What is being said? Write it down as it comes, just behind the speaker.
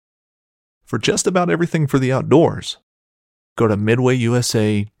for just about everything for the outdoors. Go to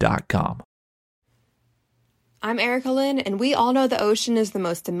MidwayUSA.com. I'm Erica Lynn, and we all know the ocean is the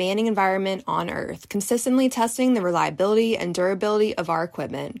most demanding environment on Earth, consistently testing the reliability and durability of our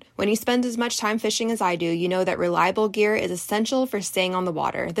equipment. When you spend as much time fishing as I do, you know that reliable gear is essential for staying on the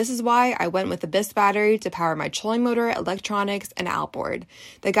water. This is why I went with Abyss Battery to power my trolling motor, electronics, and outboard.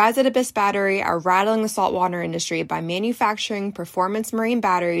 The guys at Abyss Battery are rattling the saltwater industry by manufacturing performance marine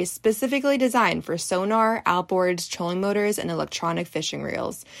batteries specifically designed for sonar, outboards, trolling motors, and electronic fishing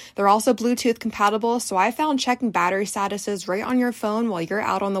reels. They're also Bluetooth compatible, so I found checking battery statuses right on your phone while you're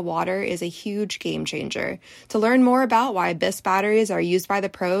out on the water is a huge game changer. To learn more about why Abyss batteries are used by the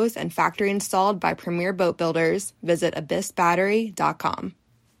pros and factory installed by premier boat builders, visit abyssbattery.com.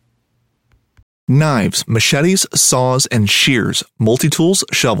 Knives, machetes, saws, and shears, multi-tools,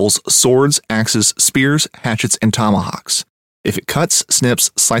 shovels, swords, axes, spears, hatchets, and tomahawks. If it cuts,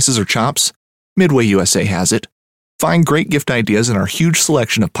 snips, slices, or chops, Midway USA has it. Find great gift ideas in our huge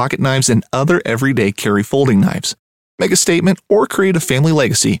selection of pocket knives and other everyday carry folding knives. Make a statement or create a family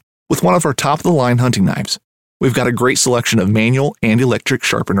legacy with one of our top-of-the-line hunting knives. We've got a great selection of manual and electric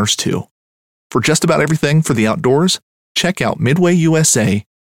sharpeners, too. For just about everything for the outdoors, check out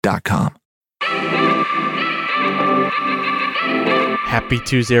MidwayUSA.com. Happy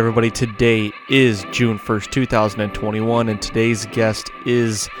Tuesday, everybody. Today is June 1st, 2021, and today's guest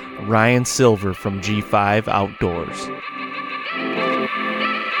is Ryan Silver from G5 Outdoors.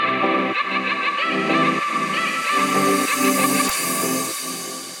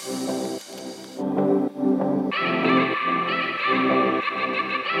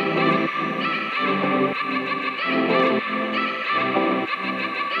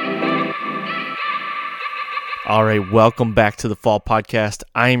 All right, welcome back to the Fall Podcast.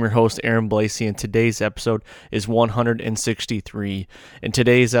 I am your host, Aaron Blasey, and today's episode is 163. In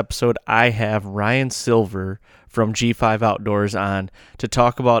today's episode, I have Ryan Silver from G5 Outdoors on to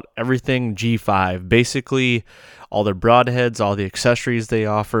talk about everything G5. Basically, all their broadheads, all the accessories they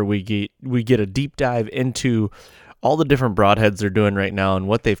offer. We get a deep dive into all the different broadheads they're doing right now and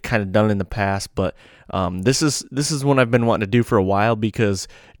what they've kind of done in the past. But this is one I've been wanting to do for a while because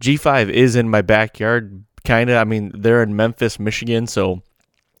G5 is in my backyard. Kind of, I mean, they're in Memphis, Michigan, so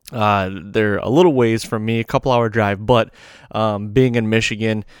they're a little ways from me, a couple-hour drive, but being in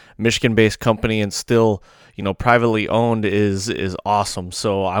Michigan-based company and still, privately owned is awesome.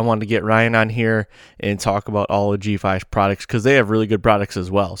 So I wanted to get Ryan on here and talk about all of G5's products because they have really good products as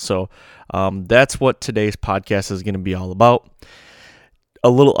well. So that's what today's podcast is going to be all about.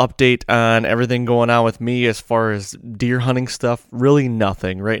 A little update on everything going on with me as far as deer hunting stuff. Really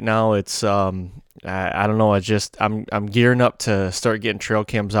nothing right now. It's I don't know. I'm gearing up to start getting trail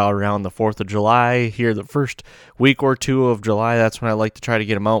cams out around the 4th of July. Here, the first week or two of July, that's when I like to try to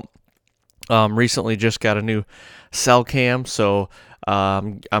get them out. Recently just got a new cell cam, so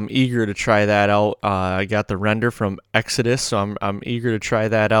I'm eager to try that out. I got the Render from Exodus, so I'm eager to try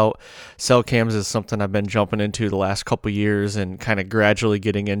that out. Cell cams is something I've been jumping into the last couple years and kind of gradually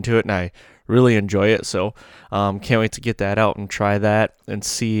getting into it, and I really enjoy it. So can't wait to get that out and try that and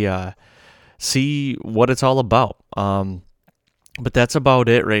see what it's all about. But that's about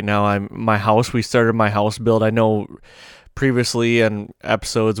it right now. We started my house build. I know previously in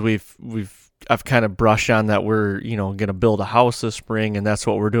episodes I've kind of brushed on that we're, going to build a house this spring, and that's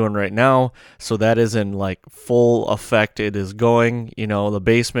what we're doing right now. So that is in like full effect. It is going, the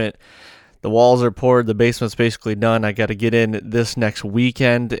basement, the walls are poured. The basement's basically done. I got to get in this next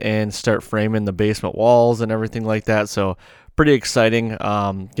weekend and start framing the basement walls and everything like that. So pretty exciting.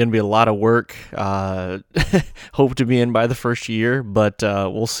 Going to be a lot of work. Hope to be in by the first year, but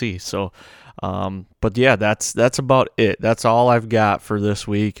we'll see. So, but yeah, that's about it. That's all I've got for this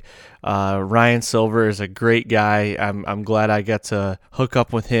week. Ryan Silver is a great guy. I'm glad I got to hook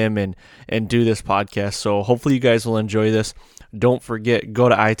up with him and do this podcast. So hopefully you guys will enjoy this. Don't forget, go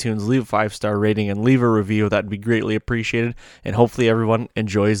to iTunes, leave a 5-star rating, and leave a review. That'd be greatly appreciated. And hopefully everyone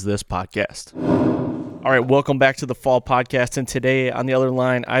enjoys this podcast. All right, welcome back to the Fall Podcast. And today on the other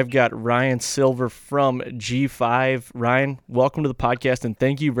line, I've got Ryan Silver from G5. Ryan, welcome to the podcast, and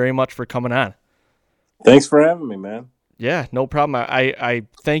thank you very much for coming on. Thanks for having me, man. Yeah, no problem. I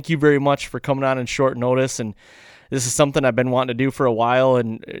thank you very much for coming on in short notice. And this is something I've been wanting to do for a while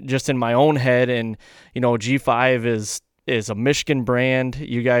and just in my own head. And, G5 is a Michigan brand.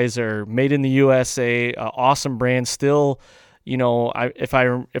 You guys are made in the USA, awesome brand. Still, if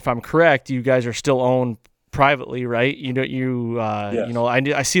I'm correct, you guys are still owned privately, right? Yes.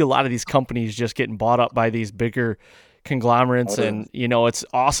 I see a lot of these companies just getting bought up by these bigger conglomerates, and it's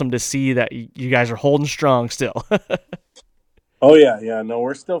awesome to see that you guys are holding strong still. Oh yeah. No,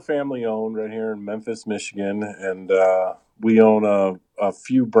 we're still family owned right here in Memphis, Michigan, and we own a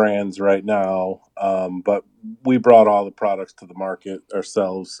few brands right now. But we brought all the products to the market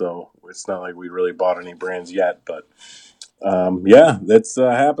ourselves, so it's not like we really bought any brands yet. But yeah, that's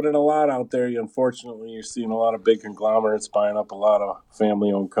happening a lot out there. Unfortunately, you're seeing a lot of big conglomerates buying up a lot of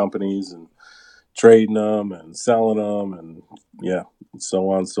family owned companies and trading them and selling them, and yeah, so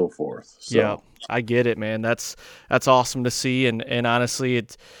on and so forth. So. Yeah, I get it, man. That's awesome to see, and honestly,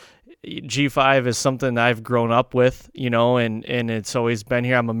 G5 is something I've grown up with, and it's always been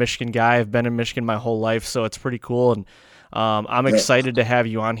here. I'm a Michigan guy. I've been in Michigan my whole life, so it's pretty cool, and I'm excited to have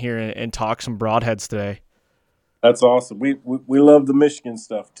you on here and talk some broadheads today. That's awesome. We love the Michigan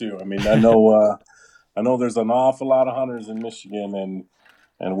stuff too. I mean, I know there's an awful lot of hunters in Michigan,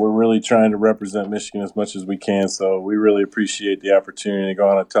 and we're really trying to represent Michigan as much as we can. So we really appreciate the opportunity to go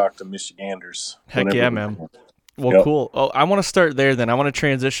on and talk to Michiganders. Heck yeah, man. Well, Cool. Oh, I want to start there then. I want to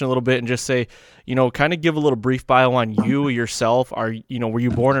transition a little bit and just say, kind of give a little brief bio on you yourself. Were you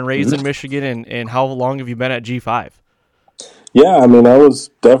born and raised in Michigan, and how long have you been at G5? Yeah, I mean, I was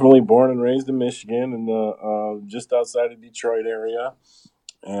definitely born and raised in Michigan in the just outside of Detroit area.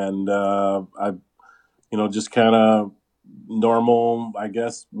 And I, just kind of normal, I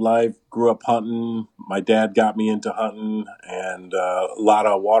guess, life. Grew up hunting. My dad got me into hunting, and a lot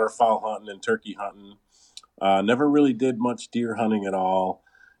of waterfowl hunting and turkey hunting. Never really did much deer hunting at all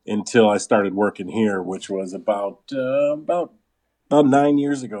until I started working here, which was about 9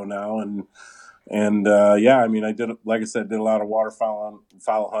 years ago now. And yeah, I mean, did a lot of waterfowl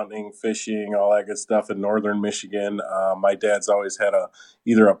hunting, fishing, all that good stuff in northern Michigan. My dad's always had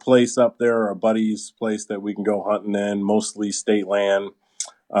either a place up there or a buddy's place that we can go hunting in, mostly state land.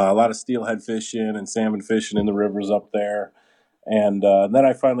 A lot of steelhead fishing and salmon fishing in the rivers up there. And then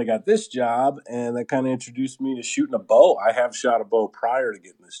I finally got this job, and that kind of introduced me to shooting a bow. I have shot a bow prior to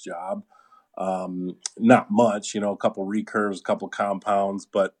getting this job. Not much, a couple recurves, a couple compounds,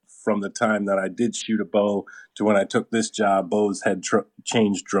 but from the time that I did shoot a bow to when I took this job, bows had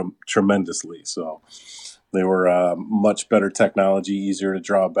changed tremendously. So they were much better technology, easier to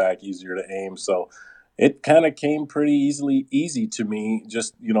draw back, easier to aim. So it kind of came pretty easy to me.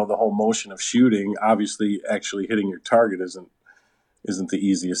 Just, the whole motion of shooting. Obviously, actually hitting your target isn't the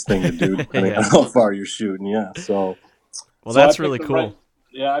easiest thing to do, depending on how far you're shooting. Yeah. So, that's really cool.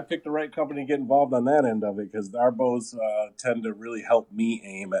 I picked the right company to get involved on that end of it, because our bows tend to really help me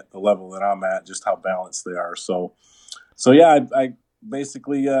aim at the level that I'm at, just how balanced they are. So yeah, I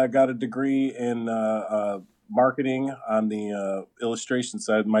basically got a degree in marketing on the illustration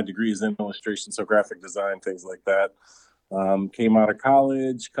side. My degree is in illustration, so graphic design, things like that. Came out of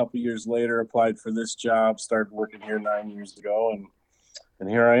college a couple years later, applied for this job, started working here 9 years ago, and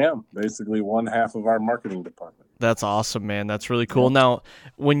here I am, basically one half of our marketing department. That's awesome, man. That's really cool. Now,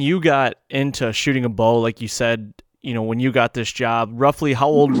 when you got into shooting a bow, like you said, when you got this job, roughly how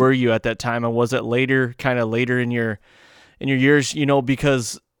old were you at that time? And was it later in your years,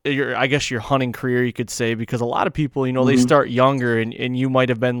 because I guess your hunting career, you could say, because a lot of people, they start younger, and you might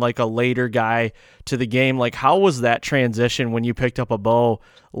have been like a later guy to the game. Like, how was that transition when you picked up a bow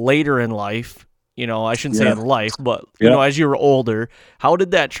later in life? I shouldn't say in life, but, as you were older, how did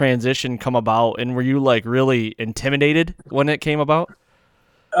that transition come about? And were you like really intimidated when it came about?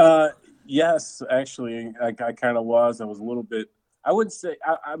 Yes, actually, I kind of was. I was a little bit, I wouldn't say,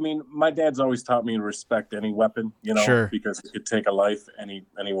 I mean, my dad's always taught me to respect any weapon, Sure. because it could take a life any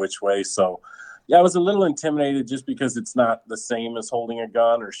which way. So yeah, I was a little intimidated just because it's not the same as holding a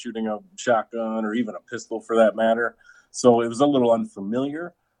gun or shooting a shotgun or even a pistol for that matter. So it was a little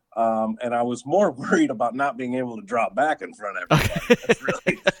unfamiliar. And I was more worried about not being able to draw back in front of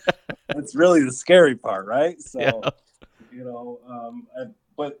everybody. That's really the scary part, right? So,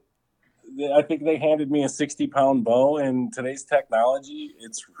 but I think they handed me a 60-pound bow, and today's technology,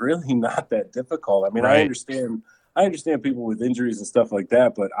 it's really not that difficult. I mean, right. I understand people with injuries and stuff like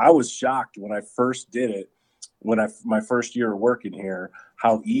that, but I was shocked when I first did it, my first year of working here,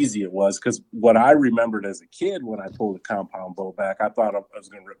 how easy it was. Because what I remembered as a kid when I pulled a compound bow back, I thought I was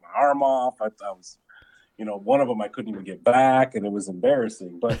going to rip my arm off. I thought I was, one of them I couldn't even get back, and it was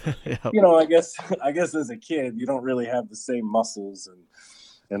embarrassing. But Yep. I guess as a kid, you don't really have the same muscles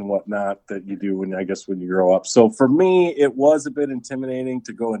and whatnot that you do when you grow up. So for me, it was a bit intimidating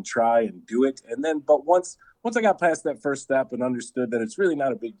to go and try and do it. And then, but once I got past that first step and understood that it's really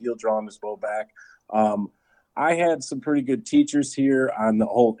not a big deal drawing this bow back, I had some pretty good teachers here on the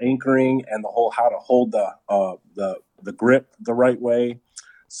whole anchoring and the whole how to hold the grip the right way.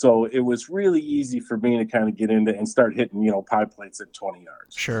 So it was really easy for me to kind of get into and start hitting, pie plates at 20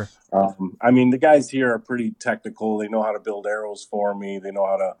 yards. Sure. I mean, the guys here are pretty technical. They know how to build arrows for me. They know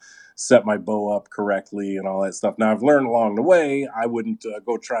how to set my bow up correctly and all that stuff. Now, I've learned along the way. I wouldn't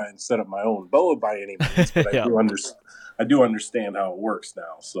go try and set up my own bow by any means, but Yeah. I do understand how it works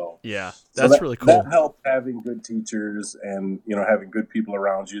now. So yeah, that's really cool. That helped having good teachers and, having good people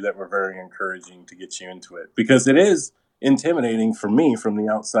around you that were very encouraging to get you into it, because it is intimidating for me from the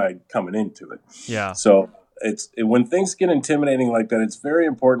outside coming into it. Yeah. So when things get intimidating like that, it's very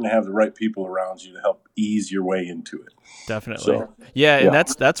important to have the right people around you to help ease your way into it. Definitely. So, yeah, and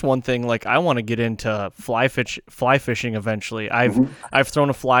that's one thing. Like, I want to get into fly fishing eventually. I've thrown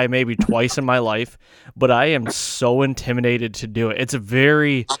a fly maybe twice in my life, but I am so intimidated to do it. It's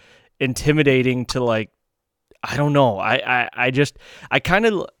very intimidating to, like, I don't know. I kind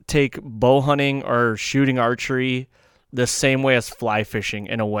of take bow hunting or shooting archery the same way as fly fishing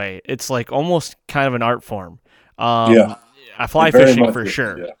in a way. It's like almost kind of an art form. I fly fishing for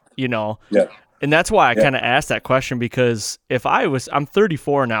sure, Yeah. And that's why I kind of asked that question, because I'm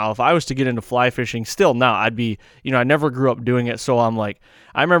 34 now. If I was to get into fly fishing still now, I'd be, I never grew up doing it. So I'm like,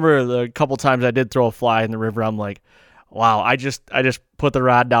 I remember the couple times I did throw a fly in the river. I'm like, wow, I just put the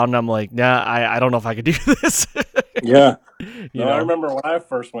rod down and I'm like, nah, I don't know if I could do this. Yeah. I remember when I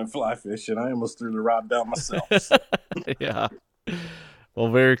first went fly fishing, I almost threw the rod down myself. So. Yeah.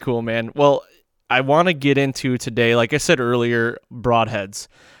 Well, very cool, man. Well, I want to get into today, like I said earlier, broadheads.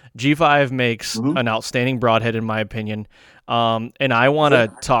 G5 makes an outstanding broadhead, in my opinion. And I want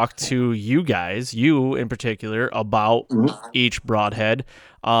to talk to you guys, you in particular, about each broadhead.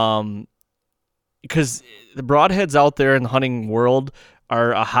 Because the broadheads out there in the hunting world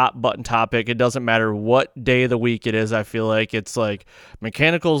are a hot button topic. It doesn't matter what day of the week it is. I feel like it's like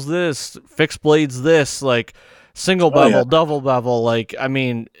mechanicals this, fixed blades this, like single bevel, double bevel. Like, I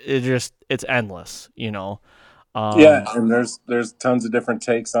mean, it's endless, and there's tons of different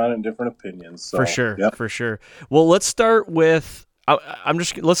takes on it and different opinions. So, for sure. Well, let's start with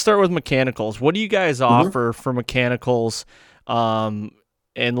let's start with mechanicals. What do you guys offer for mechanicals?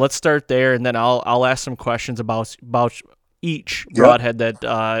 And let's start there, and then I'll ask some questions about each broadhead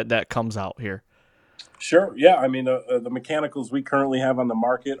that comes out here. Sure. Yeah. I mean, the mechanicals we currently have on the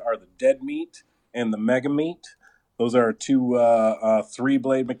market are the Dead Meat and the Mega Meat. Those are two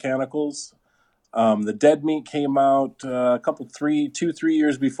 3-blade mechanicals. The Dead Meat came out 2-3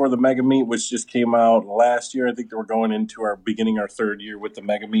 years before the Mega Meat, which just came out last year. I think we're going into our 3rd year with the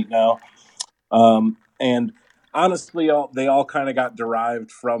Mega Meat now. And honestly, they all kind of got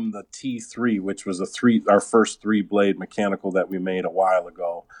derived from the T3, which was our first 3-blade mechanical that we made a while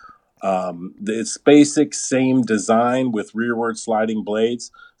ago. It's basic same design with rearward sliding blades,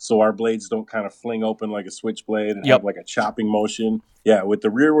 so our blades don't kind of fling open like a switchblade and have like a chopping motion. Yeah, with the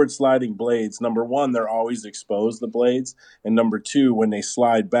rearward sliding blades, number one, they're always exposed, the blades, and number two, when they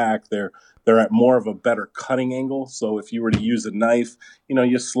slide back, they're at more of a better cutting angle. So if you were to use a knife,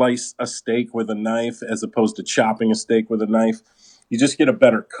 you slice a steak with a knife as opposed to chopping a steak with a knife, you just get a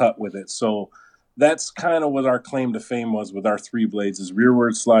better cut with it. So that's kind of what our claim to fame was with our 3 blades, is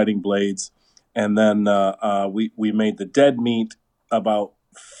rearward sliding blades. And then we made the Dead Meat about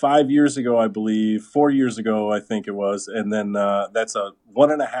 5 years ago, I believe, 4 years ago, I think it was. And then that's a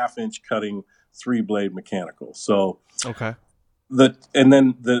 1.5-inch cutting 3-blade mechanical. So okay. And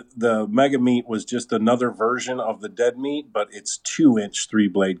then the Mega Meat was just another version of the Dead Meat, but it's 2-inch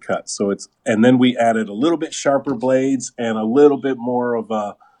 3-blade cut. So and then we added a little bit sharper blades and a little bit more of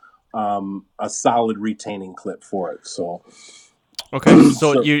a solid retaining clip for it. So okay,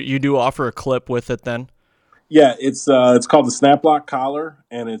 so you do offer a clip with it then? Yeah, it's called the Snap Lock collar,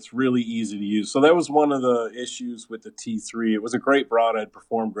 and it's really easy to use. So that was one of the issues with the T3. It was a great broadhead,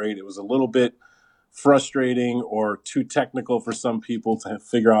 performed great. It was a little bit frustrating or too technical for some people to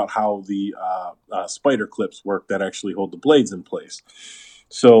figure out how the spider clips work that actually hold the blades in place.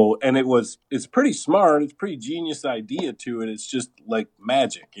 So, and it's pretty smart. It's a pretty genius idea to it. It's just like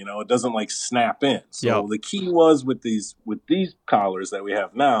magic, it doesn't like snap in. So the key was with these collars that we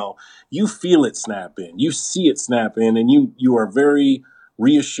have now, you feel it snap in, you see it snap in, and you are very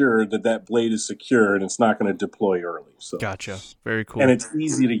reassured that blade is secure and it's not going to deploy early. So gotcha. Very cool. And it's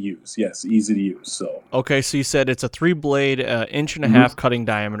easy to use. Yes, easy to use. So okay, so you said it's a 3-blade, 1.5-inch cutting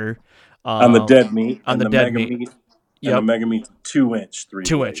diameter on the Dead Meat. On the Dead Meat. And the Mega Meat's 2-inch 3-blade.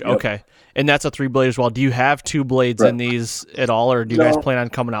 2-inch, okay. And that's a 3-blade as well. Do you have 2 blades in these at all, or do you guys plan on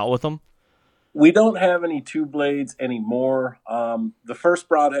coming out with them? We don't have any 2 blades anymore. The first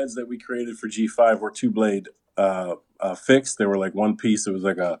broadheads that we created for G5 were 2-blade fixed. They were like one piece. It was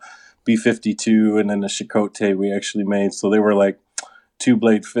like a B-52 and then a Chicote we actually made. So they were like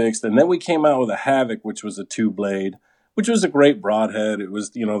 2-blade fixed. And then we came out with a Havoc, which was a 2-blade, which was a great broadhead. It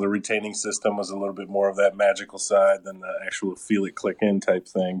was, the retaining system was a little bit more of that magical side than the actual feel it click in type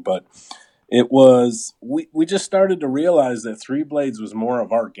thing. But it was, we just started to realize that 3 blades was more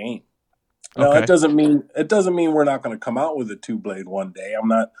of our game. Now, Okay. it doesn't mean we're not going to come out with a 2-blade one day. I'm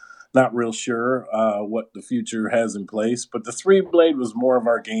not real sure what the future has in place, but the 3-blade was more of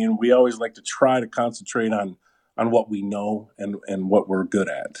our game. We always like to try to concentrate on what we know and what we're good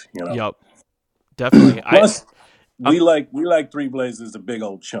at. Yep. Definitely. Plus, we like 3 blades as a big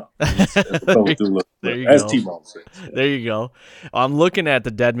old chunk. As opposed to There you as go. T-Bone says. There you go. I'm looking at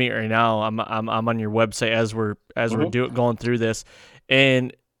the dead meat right now. I'm on your website as we're going through this,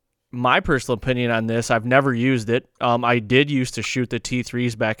 and my personal opinion on this, I've never used it. I did used to shoot the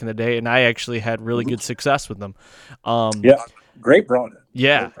T3s back in the day, and I actually had really good success with them. Yeah, great broadhead.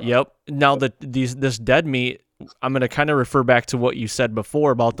 Yeah, yep. Now this dead meat, I'm going to kind of refer back to what you said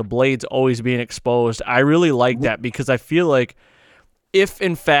before about the blades always being exposed. I really like that because I feel like if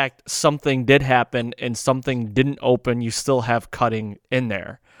in fact something did happen and something didn't open, you still have cutting in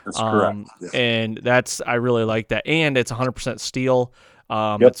there. That's correct. Yeah. And I really like that. And it's 100% steel.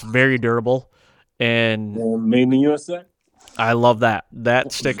 It's very durable, and made in the USA. I love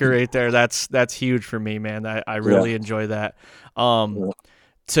that sticker right there. That's huge for me, man. I really enjoy that.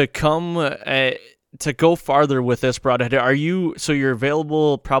 To go farther with this broadhead, you're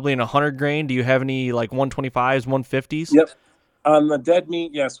available probably in 100 grain? Do you have any like 125s, 150s? Yep. On the dead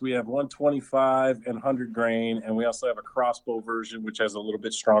meat, yes, we have 125 and 100 grain, and we also have a crossbow version, which has a little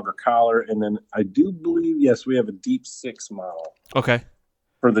bit stronger collar. And then I do believe, yes, we have a deep 6 model. Okay.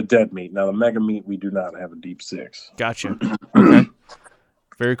 For the dead meat. Now, the mega meat, we do not have a deep 6. Gotcha. Okay.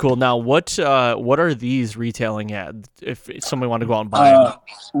 Very cool. Now, what are these retailing at? If somebody wanted to go out and buy them,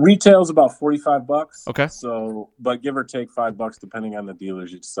 retail's about $45. Okay. So, but give or take $5 depending on the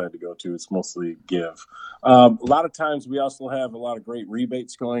dealers you decide to go to. It's mostly give. A lot of times we also have a lot of great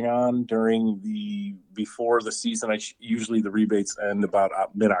rebates going on before the season. Usually the rebates end about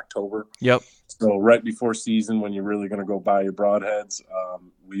mid-October. Yep. So right before season, when you're really going to go buy your broadheads,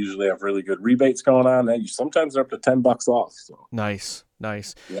 we usually have really good rebates going on. And sometimes they're up to $10 off. So nice.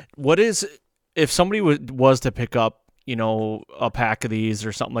 Yeah. What is, if somebody was to pick up, a pack of these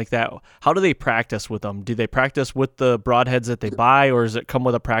or something like that, how do they practice with them? Do they practice with the broadheads that they buy, or does it come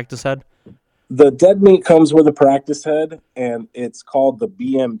with a practice head? The dead meat comes with a practice head, and it's called the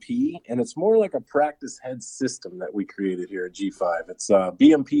BMP, and it's more like a practice head system that we created here at G5. It's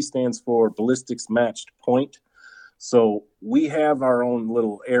BMP stands for Ballistics Matched Point. So we have our own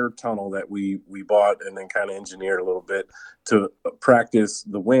little air tunnel that we bought and then kind of engineered a little bit to practice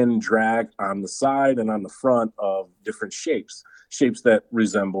the wind drag on the side and on the front of different shapes that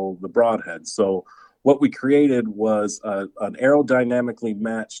resemble the broadhead. So what we created was an aerodynamically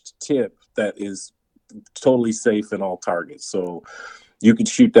matched tip that is totally safe in all targets. So you could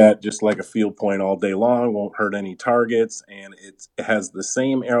shoot that just like a field point all day long, won't hurt any targets, and it has the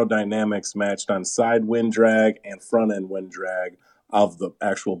same aerodynamics matched on side wind drag and front end wind drag of the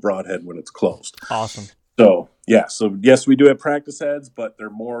actual broadhead when it's closed. Awesome. So yes, we do have practice heads, but they're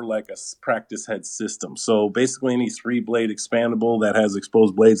more like a practice head system. So basically any 3-blade expandable that has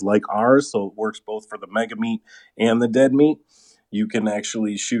exposed blades like ours, so it works both for the mega meat and the dead meat. You can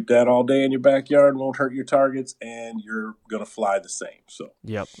actually shoot that all day in your backyard, won't hurt your targets, and you're going to fly the same. So,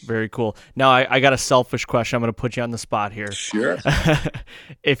 yep, very cool. Now, I got a selfish question. I'm going to put you on the spot here. Sure.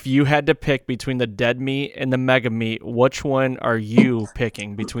 If you had to pick between the dead meat and the mega meat, which one are you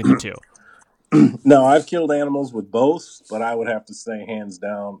picking between the two? No, I've killed animals with both, but I would have to say hands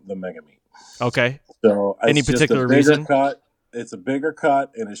down the mega meat. Okay. So any particular reason? It's a bigger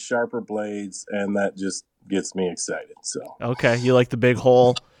cut and it's sharper blades, and that just gets me excited. So okay, you like the big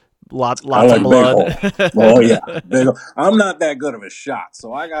hole, lots of blood. Oh yeah, big hole. I'm not that good of a shot,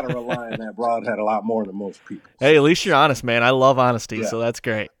 so I got to rely on that broadhead a lot more than most people. Hey, at least you're honest, man. I love honesty, so that's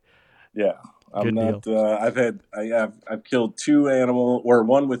great. Yeah, I've killed 2 animals, or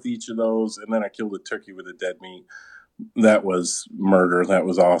one with each of those, and then I killed a turkey with a dead meat. That was murder. That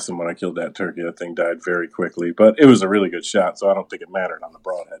was awesome when I killed that turkey. That thing died very quickly, but it was a really good shot, so I don't think it mattered on the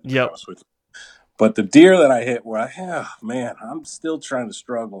broadhead. Yep. But the deer that I hit, I'm still trying to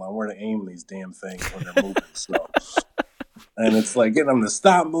struggle on where to aim these damn things when they're moving slow. And it's like getting them to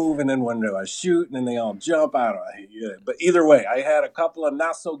stop moving, and when do I shoot, and then they all jump out. But either way, I had a couple of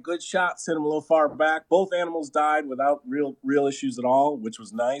not so good shots, hit them a little far back. Both animals died without real issues at all, which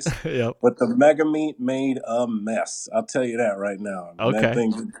was nice. Yep. But the mega meat made a mess. I'll tell you that right now. Okay. That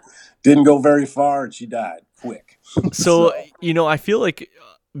thing didn't go very far, and she died quick. So I feel like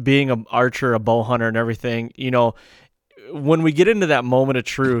being an archer, a bow hunter, and everything, when we get into that moment of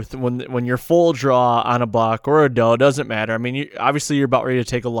truth, when you're full draw on a buck or a doe, doesn't matter. I mean, obviously you're about ready to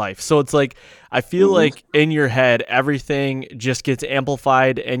take a life. So it's like, I feel like in your head, everything just gets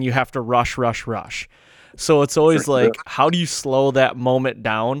amplified and you have to rush. So it's always like, how do you slow that moment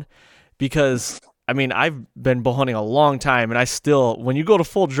down? Because, I mean, I've been bow hunting a long time, and I still, when you go to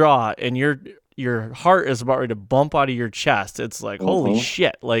full draw and your heart is about ready to bump out of your chest, it's like, holy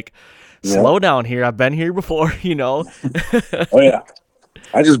shit, like, slow down here. I've been here before, you know? Oh, yeah.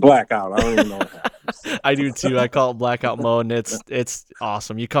 I just black out. I don't even know what happens. I do too. I call it blackout mode, and it's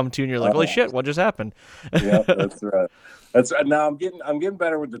awesome. You come to and you're like, holy shit, what just happened? Yeah, that's right. That's right. Now I'm getting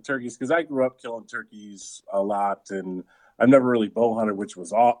better with the turkeys because I grew up killing turkeys a lot, and I've never really bow hunted, which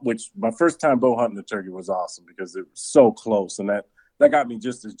my first time bow hunting the turkey was awesome because it was so close, and that got me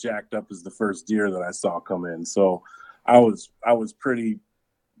just as jacked up as the first deer that I saw come in. So I was pretty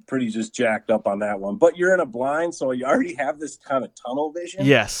just jacked up on that one. But you're in a blind, so you already have this kind of tunnel vision.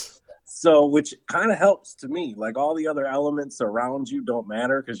 Yes. So, which kind of helps to me. Like all the other elements around you don't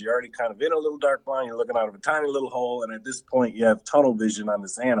matter because you're already kind of in a little dark blind. You're looking out of a tiny little hole, and at this point, you have tunnel vision on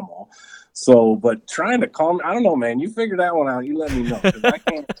this animal. So, but trying to calm, I don't know, man. You figure that one out. You let me know. 'Cause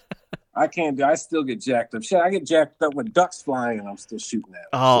I can't. I still get jacked up. Shit, I get jacked up when ducks flying, and I'm still shooting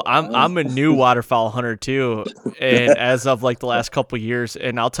at them. Oh, I'm a new waterfowl hunter too, and as of like the last couple of years.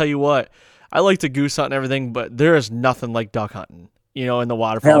 And I'll tell you what, I like to goose hunt and everything, but there is nothing like duck hunting. You know, in the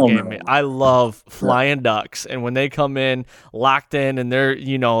waterfowl game, no. I love flying ducks, and when they come in locked in and they're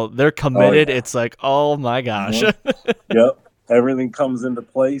committed, it's like, oh my gosh. Yep, everything comes into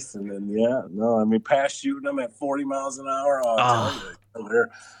place, and then I mean, past shooting them at 40 miles an hour.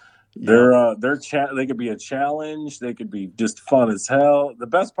 They could be a challenge. They could be just fun as hell. The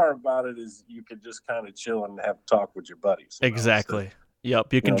best part about it is you could just kind of chill and have a talk with your buddies. Exactly. So,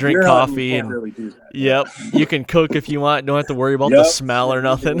 yep, you can drink coffee you and really do that. Yep, you can cook if you want. Don't have to worry about the smell or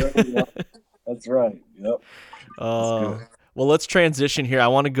nothing. That's right. Yep. Well, let's transition here. I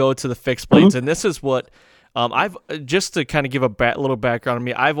want to go to the fixed blades, and this is what I've just to kind of give a little background on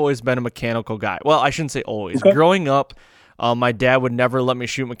me. I've always been a mechanical guy. Well, I shouldn't say always. Okay. Growing up, my dad would never let me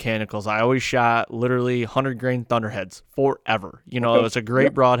shoot mechanicals. I always shot literally 100 grain thunderheads forever. You know, it was a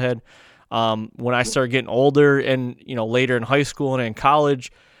great broadhead. When I started getting older and, later in high school and in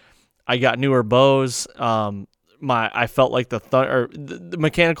college, I got newer bows. I felt like the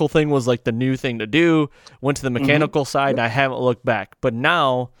mechanical thing was like the new thing to do. Went to the mechanical side, and I haven't looked back. But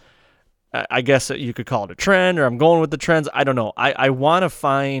now, I guess you could call it a trend, or I'm going with the trends. I don't know. I want to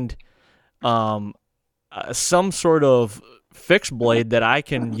find some sort of fixed blade that I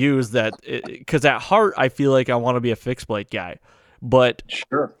can use because at heart, I feel like I want to be a fixed blade guy. But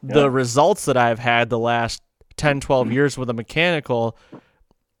the results that I've had the last 10, 12 years with a mechanical,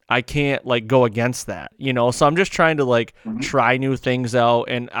 I can't go against that, So I'm just trying to try new things out,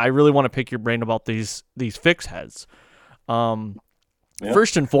 and I really want to pick your brain about these fixed heads.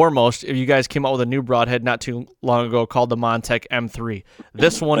 First and foremost, you guys came out with a new broadhead not too long ago called the Montech M3.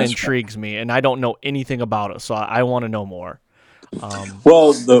 This one intrigues me, and I don't know anything about it, so I want to know more.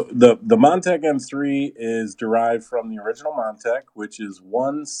 Well, the Montech M3 is derived from the original Montech, which is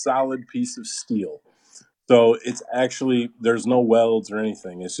one solid piece of steel. So it's actually, there's no welds or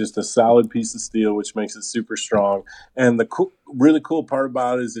anything. It's just a solid piece of steel, which makes it super strong. And the really cool part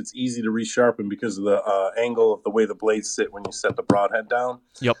about it is it's easy to resharpen because of the angle of the way the blades sit when you set the broadhead down.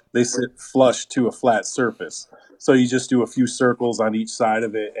 Yep. They sit flush to a flat surface. So you just do a few circles on each side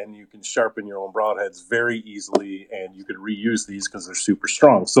of it, and you can sharpen your own broadheads very easily, and you could reuse these because they're super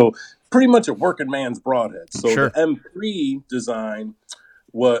strong. So pretty much a working man's broadhead. So the M3 design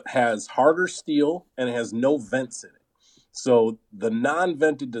has harder steel, and it has no vents in it. So the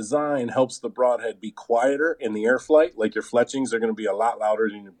non-vented design helps the broadhead be quieter in the air flight. Like your fletchings are going to be a lot louder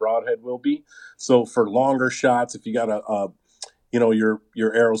than your broadhead will be. So for longer shots, if you got your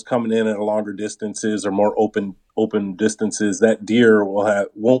arrows coming in at a longer distances or more open distances, that deer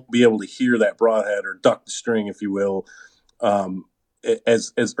won't be able to hear that broadhead or duck the string, if you will,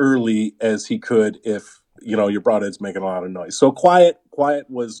 as early as he could if your broadhead's making a lot of noise. So quiet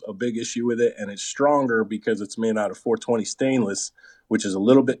was a big issue with it, and it's stronger because it's made out of 420 stainless, which is a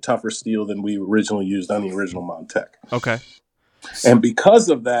little bit tougher steel than we originally used on the original Montech. Okay. And because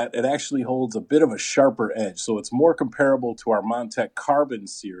of that, it actually holds a bit of a sharper edge. So it's more comparable to our Montech Carbon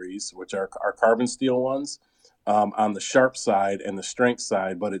series, which are our carbon steel ones, on the sharp side and the strength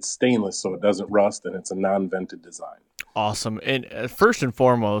side, but it's stainless, so it doesn't rust, and it's a non-vented design. Awesome. And first and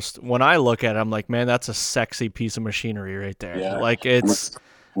foremost, when I look at it, I'm like, man, that's a sexy piece of machinery right there. Yeah. Looks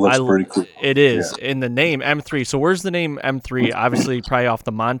pretty cool. It is. Yeah. In the name M3. So where's the name M3? Obviously, probably off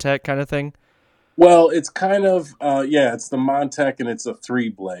the Montech kind of thing. Well, it's kind of it's the Montech, and it's a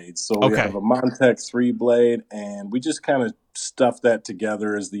 3-blade. So we Okay. have a Montech 3-blade, and we just kind of stuffed that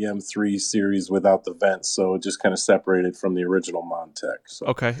together as the M3 series without the vents. So it just kind of separated from the original Montech. So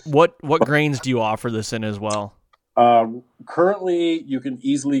Okay. What grains do you offer this in as well? currently, you can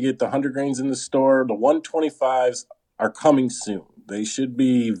easily get the 100 grains in the store. The 125s are coming soon. They should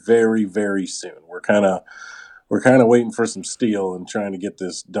be very, very soon. We're kind of waiting for some steel and trying to get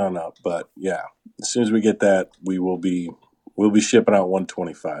this done up. But yeah, as soon as we get that, we'll be shipping out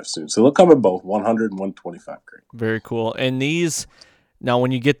 125 soon. So they'll come in both 100 and 125 grain. Very cool. And these, now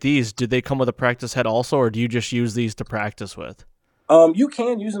when you get these, do they come with a practice head also, or do you just use these to practice with? You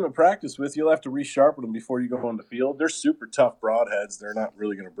can use them to practice with. You'll have to resharpen them before you go on the field. They're super tough broadheads. They're not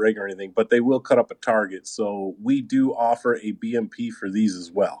really going to break or anything, but they will cut up a target. So we do offer a BMP for these as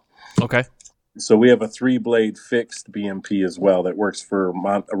well. Okay. So we have a 3-blade fixed BMP as well that works for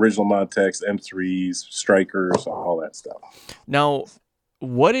original Montechs, M3s, Strikers, all that stuff. Now,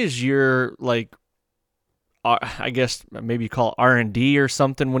 what is your, like, I guess maybe you call it R&D or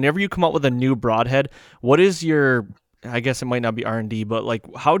something? Whenever you come up with a new broadhead, what is your, I guess it might not be R&D, but like,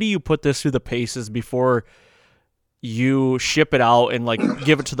 how do you put this through the paces before you ship it out and like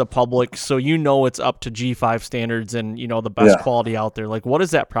give it to the public so you know it's up to G5 standards and, you know, the best quality out there? Like, what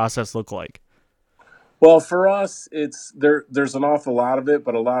does that process look like? Well, for us, it's there's an awful lot of it,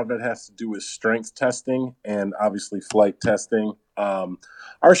 but a lot of it has to do with strength testing and obviously flight testing.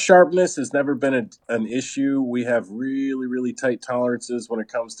 Our sharpness has never been an issue. We have really, really tight tolerances when it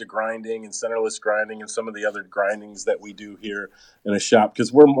comes to grinding and centerless grinding and some of the other grindings that we do here in a shop,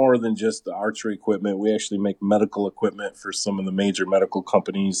 because we're more than just the archery equipment. We actually make medical equipment for some of the major medical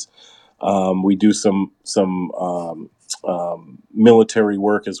companies. We do some military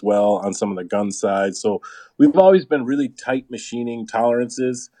work as well on some of the gun side. So we've always been really tight machining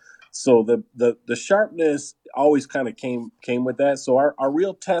tolerances. So the sharpness always kind of came with that. So our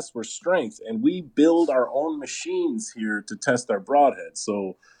real tests were strength, and we build our own machines here to test our broadheads.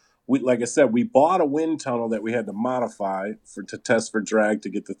 So we, like I said, we bought a wind tunnel that we had to modify to test for drag to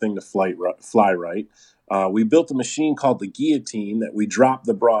get the thing to fly right. We built a machine called the Guillotine that we dropped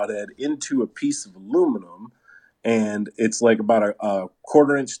the broadhead into a piece of aluminum, and it's like about a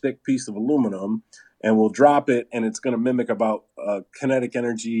quarter-inch thick piece of aluminum, and we'll drop it, and it's going to mimic about kinetic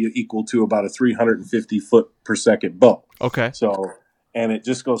energy equal to about a 350 foot per second bow. Okay. So, and it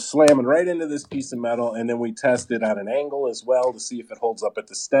just goes slamming right into this piece of metal, and then we test it at an angle as well to see if it holds up at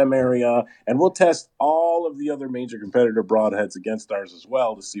the stem area, and we'll test all of the other major competitor broadheads against ours as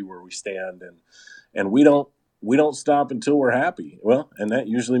well to see where we stand, and we don't stop until we're happy. Well, and that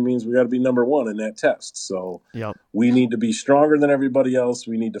usually means we got to be number one in that test. So we need to be stronger than everybody else.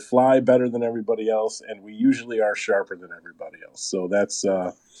 We need to fly better than everybody else, and we usually are sharper than everybody else. So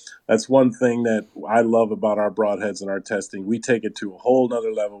that's one thing that I love about our broadheads and our testing. We take it to a whole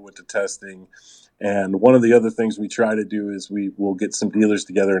nother level with the testing. And one of the other things we try to do is we will get some dealers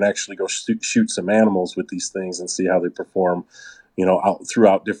together and actually go shoot some animals with these things and see how they perform, you know, out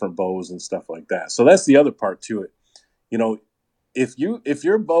throughout different bows and stuff like that. So that's the other part to it. You know, if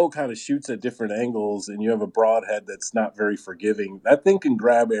your bow kind of shoots at different angles and you have a broadhead that's not very forgiving, that thing can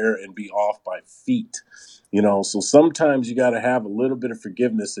grab air and be off by feet. You know, so sometimes you got to have a little bit of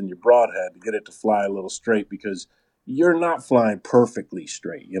forgiveness in your broadhead to get it to fly a little straight, because you're not flying perfectly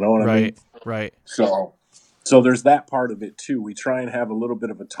straight. You know what I mean? Right. So there's that part of it too. We try and have a little bit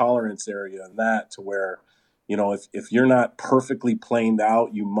of a tolerance area in that, to where, you know, if you're not perfectly planed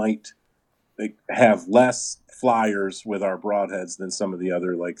out, you might have less flyers with our broadheads than some of the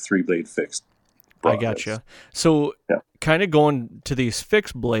other like 3-blade fixed broadheads. I gotcha. So kind of going to these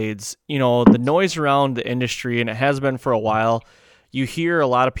fixed blades, you know, the noise around the industry, and it has been for a while, you hear a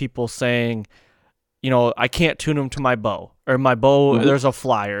lot of people saying, you know, I can't tune them to my bow, or my bow, there's a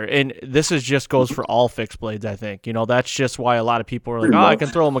flyer. And this is just goes for all fixed blades, I think. You know, that's just why a lot of people are like, I can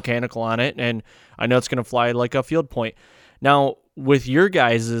throw a mechanical on it, and I know it's going to fly like a field point. Now, with your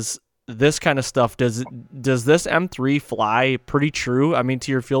guys's, this kind of stuff, does this M3 fly pretty true, I mean,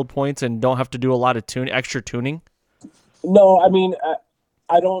 to your field points, and don't have to do a lot of extra tuning? No, I mean,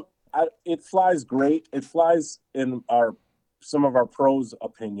 it flies great. It flies in some of our pros'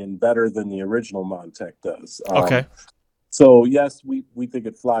 opinion better than the original Montech does. Okay. So yes, we think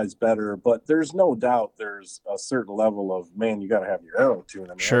it flies better, but there's no doubt there's a certain level of, man, you got to have your arrow tune. I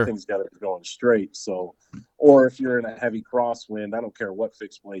mean, Sure. Everything's got to be going straight. So, or if you're in a heavy crosswind, I don't care what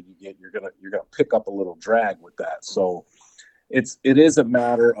fixed blade you get, you're gonna pick up a little drag with that. So it is a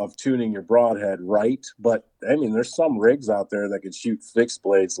matter of tuning your broadhead right. But I mean, there's some rigs out there that could shoot fixed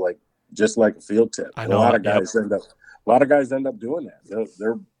blades just like a field tip. I know. A lot of guys end up doing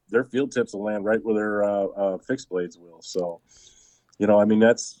that. their field tips will land right where their fixed blades will. So, you know, I mean,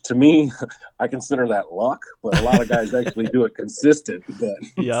 that's, to me, I consider that luck, but a lot of guys actually do it consistent. But,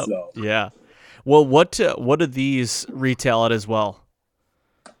 Yep. so. Yeah. Well, what do these retail at as well?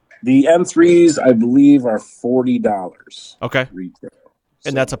 The M3s, I believe, are $40 Okay. retail.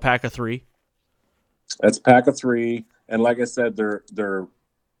 And that's a pack of 3? That's a pack of 3. And like I said, they're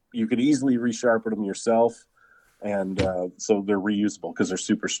you could easily resharpen them yourself. And so they're reusable because they're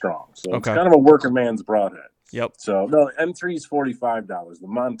super strong. So it's kind of a working man's broadhead. Yep. So no, M3 is $45. The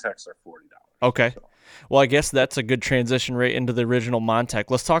Montechs are $40. Okay. So. Well, I guess that's a good transition right into the original Montech.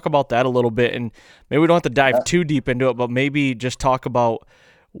 Let's talk about that a little bit, and maybe we don't have to dive too deep into it, but maybe just talk about,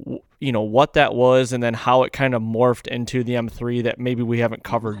 you know, what that was and then how it kind of morphed into the M3 that maybe we haven't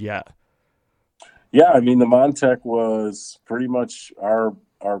covered yet. Yeah, I mean, the Montech was pretty much our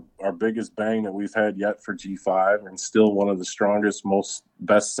biggest bang that we've had yet for G5, and still one of the strongest, most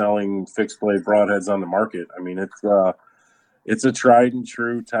best-selling fixed blade broadheads on the market. I mean, it's a tried and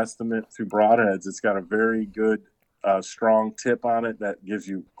true testament to broadheads. It's got a very good, strong tip on it that gives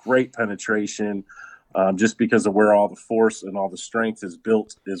you great penetration, just because of where all the force and all the strength is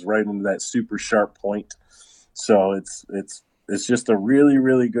built is right into that super sharp point. So it's just a really,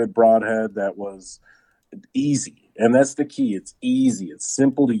 really good broadhead that was easy. And that's the key. It's easy. It's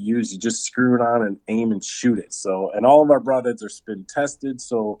simple to use. You just screw it on and aim and shoot it. So, and all of our broadheads are spin tested.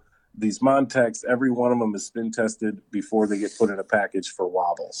 So these Montechs, every one of them is spin tested before they get put in a package for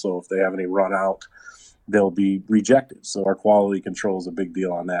wobble. So if they have any run out, they'll be rejected. So our quality control is a big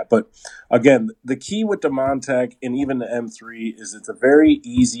deal on that. But again, the key with the Montech and even the M3 is it's a very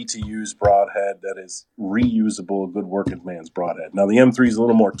easy to use broadhead that is reusable, a good working man's broadhead. Now the M3 is a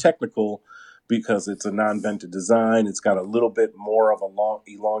little more technical because it's a non-vented design. It's got a little bit more of a long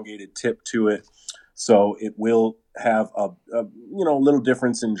elongated tip to it. So it will have a little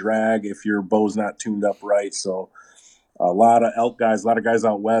difference in drag if your bow's not tuned up right. So a lot of elk guys, a lot of guys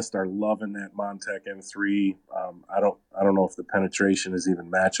out west are loving that Montech M3. I don't know if the penetration is even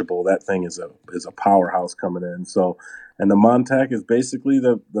matchable. That thing is a powerhouse coming in. So, and the Montech is basically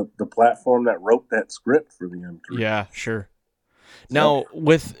the platform that wrote that script for the M3. Yeah, sure. Now,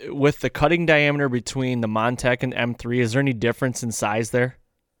 with the cutting diameter between the Montech and M3, is there any difference in size there?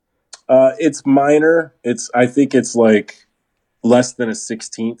 It's minor. I think it's like less than a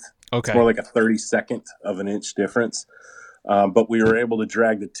 16th. Okay. It's more like a 32nd of an inch difference. But we were able to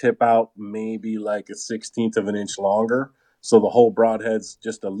drag the tip out maybe like a 16th of an inch longer. So the whole broadhead's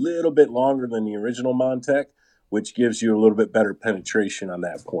just a little bit longer than the original Montech, which gives you a little bit better penetration on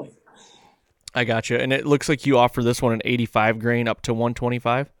that point. I gotcha. And it looks like you offer this one an 85 grain up to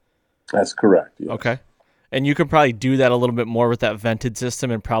 125? That's correct. Yes. Okay. And you can probably do that a little bit more with that vented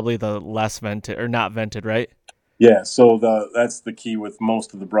system and probably the less vented or not vented, right? Yeah. So that's the key with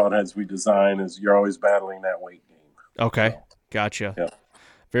most of the broadheads we design is you're always battling that weight game. Okay. So, gotcha. Yeah.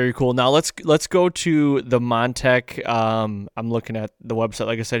 Very cool. Now let's go to the Montech. I'm looking at the website,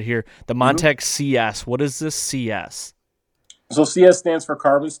 like I said here, the Montech CS. What is this CS? So CS stands for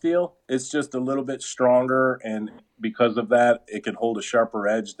carbon steel. It's just a little bit stronger, and because of that, it can hold a sharper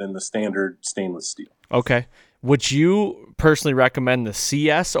edge than the standard stainless steel. Okay. Would you personally recommend the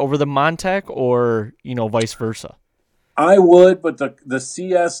CS over the Montech, or vice versa? I would, but the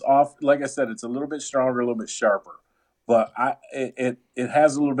CS like I said, it's a little bit stronger, a little bit sharper. But it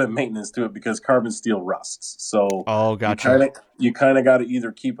has a little bit of maintenance to it because carbon steel rusts. So gotcha. You kind of got to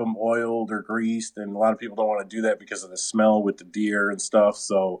either keep them oiled or greased, and a lot of people don't want to do that because of the smell with the deer and stuff.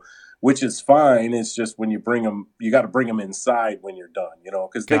 So, which is fine. It's just when you bring them, you got to bring them inside when you're done,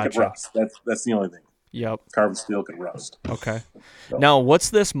 because they could rust. That's the only thing. Yep. Carbon steel can rust. Okay. So. Now, what's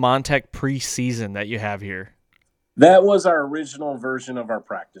this Montech Pre-Season that you have here? That was our original version of our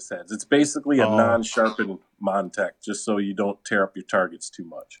practice heads. It's basically a non-sharpened Montech, just so you don't tear up your targets too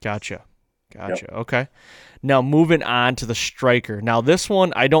much. Gotcha. Yep. Okay. Now, moving on to the Striker. Now, this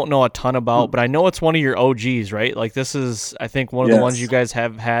one I don't know a ton about, but I know it's one of your OGs, right? Like, this is, I think, one of the ones you guys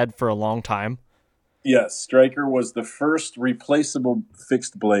have had for a long time. Yes, Striker was the first replaceable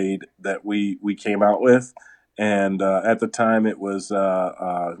fixed blade that we came out with. And at the time, it was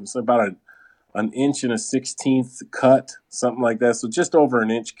about an inch and a 16th cut, something like that. So just over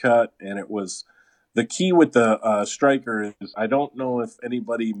an inch cut. And it was the key with the Striker is I don't know if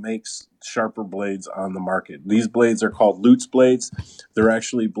anybody makes sharper blades on the market. These blades are called Lutz blades. They're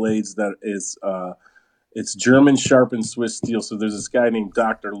actually blades that is it's German sharpened Swiss steel. So there's this guy named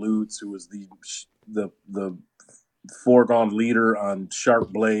Dr. Lutz who was the foregone leader on sharp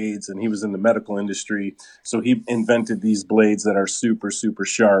blades, and he was in the medical industry. So he invented these blades that are super, super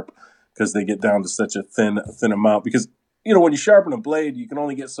sharp, because they get down to such a thin amount. Because when you sharpen a blade, you can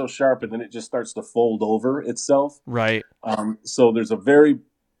only get so sharp, and then it just starts to fold over itself. Right. So there's a very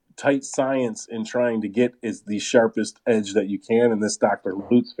tight science in trying to get is the sharpest edge that you can, and this Dr.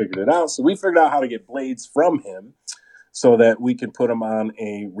 Lutz figured it out. So we figured out how to get blades from him so that we can put them on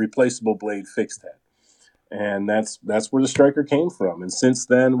a replaceable blade fixed head. And that's where the Striker came from. And since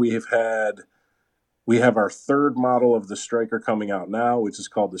then we have our third model of the Striker coming out now, which is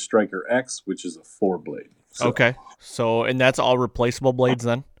called the Striker X, which is a 4-blade. Okay. So, and that's all replaceable blades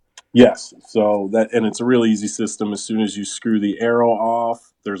then? Yes. So and it's a really easy system. As soon as you screw the arrow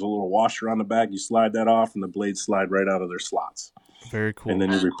off, there's a little washer on the back. You slide that off, and the blades slide right out of their slots. Very cool. And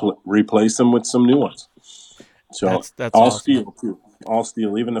then you replace them with some new ones. So that's all awesome. steel too. All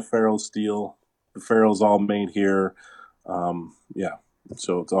steel, even the ferrule's steel. The ferrule's all made here. Yeah.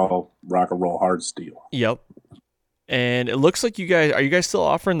 So it's all rock and roll hard steel. Yep. And it looks like are you guys still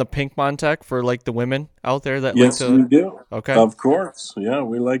offering the pink Montec for like the women out there that yes, like to? we do. Okay. Of course. Yeah,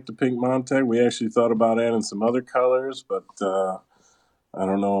 we like the pink Montec. We actually thought about adding some other colors, but I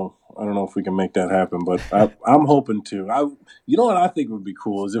don't know. I don't know if we can make that happen, but I'm hoping to. You know what I think would be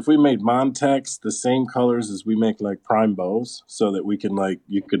cool is if we made Montecs the same colors as we make like prime bows, so that we can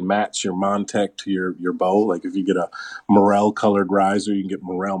you could match your Montec to your bow. Like if you get a morel colored riser, you can get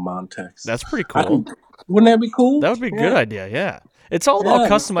morel Montecs. That's pretty cool. Wouldn't that be cool? That would be a good idea. Yeah. It's all about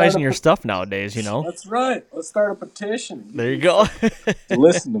customizing your stuff nowadays, That's right. Let's start a petition. There you go.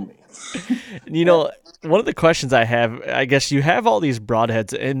 Listen to me. One of the questions I have, I guess you have all these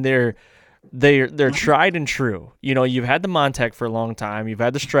broadheads, and they're tried and true. You've had the Montec for a long time, you've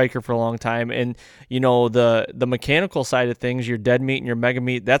had the Striker for a long time, and the mechanical side of things, your dead meat and your mega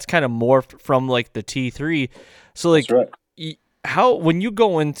meat, that's kind of morphed from like the T3. So like, that's right. How when you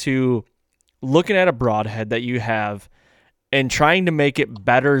go into looking at a broadhead that you have and trying to make it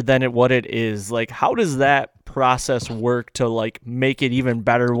better than what it is, like how does that process work to like make it even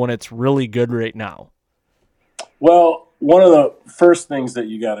better when it's really good right now? Well, one of the first things that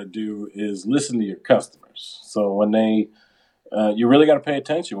you got to do is listen to your customers. So when you really got to pay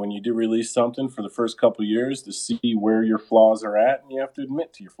attention when you do release something for the first couple of years to see where your flaws are at, and you have to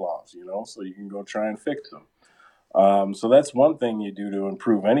admit to your flaws, so you can go try and fix them. So that's one thing you do to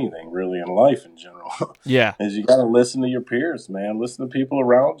improve anything really in life in general. Yeah. Is you got to listen to your peers, man. Listen to people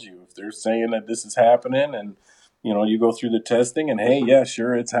around you. If they're saying that this is happening and, you go through the testing and, hey, yeah,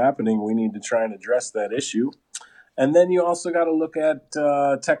 sure, it's happening. We need to try and address that issue. And then you also got to look at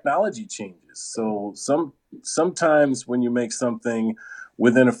technology changes. So sometimes when you make something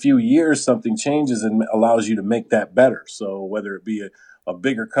within a few years, something changes and allows you to make that better. So whether it be a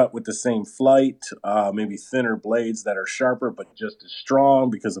bigger cut with the same flight, maybe thinner blades that are sharper but just as strong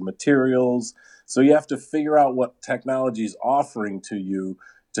because of materials. So you have to figure out what technology is offering to you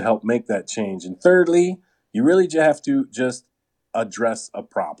to help make that change. And thirdly, you really have to just address a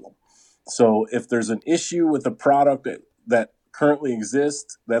problem. So if there's an issue with a product that currently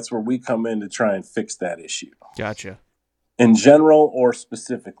exists, that's where we come in to try and fix that issue. Gotcha. In general or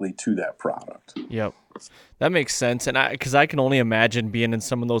specifically to that product. Yep. That makes sense. And because I can only imagine being in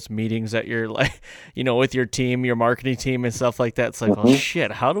some of those meetings that you're like, with your team, your marketing team and stuff like that. It's like, oh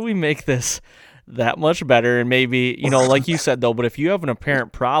shit, how do we make this that much better? And maybe, like you said though, but if you have an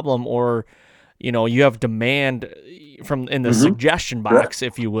apparent problem or, you have demand in the suggestion box,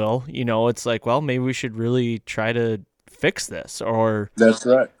 if you will, it's like, well, maybe we should really try to fix this or. That's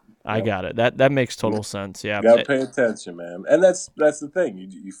right. I got it. That makes total sense. Yeah. You got to pay attention, man. And that's the thing.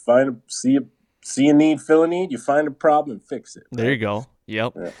 You see a need, fill a need, you find a problem and fix it. Right? There you go.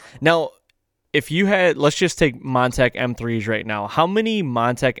 Yep. Yeah. Now, if you had, let's just take Montec M3s right now. How many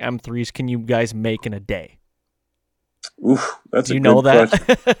Montec M3s can you guys make in a day? Oof, that's Do a you good know that?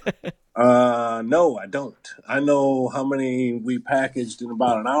 question. No, I don't. I know how many we packaged in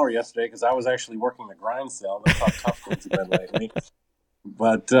about an hour yesterday because I was actually working the grind cell. That's how tough things have been lately.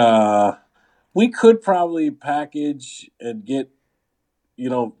 But we could probably package and get,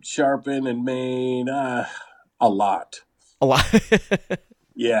 sharpened and made a lot. A lot.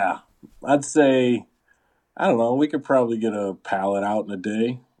 Yeah. I'd say, I don't know, we could probably get a pallet out in a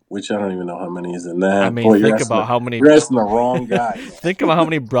day, which I don't even know how many is in that. I mean, think about how many. You're asking the wrong guy. Think about how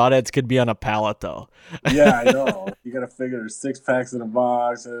many broadheads could be on a pallet, though. Yeah, I know. You got to figure there's 6 packs in a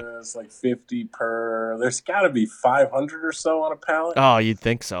box, and it's like 50 per. There's got to be 500 or so on a pallet. Oh, you'd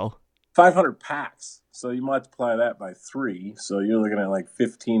think so. 500 packs. So you multiply that by 3. So you're looking at like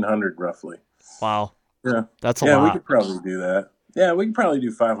 1,500 roughly. Wow. Yeah. That's a lot. Yeah, we could probably do that. Yeah, we could probably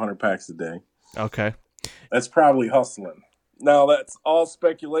do 500 packs a day. Okay. That's probably hustling. Now that's all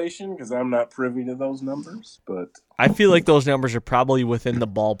speculation because I'm not privy to those numbers, but I feel like those numbers are probably within the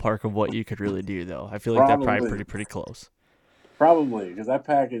ballpark of what you could really do, though. I feel like that's probably pretty close. Probably because I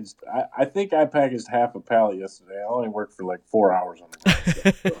think I packaged half a pallet yesterday. I only worked for like 4 hours on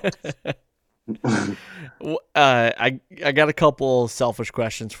the I got a couple selfish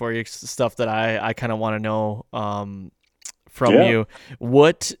questions for you, stuff that I kind of want to know from you.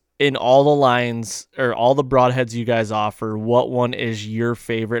 What in all the lines or all the broadheads you guys offer, what one is your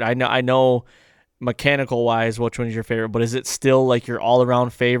favorite? I know mechanical wise, which one is your favorite, but is it still like your all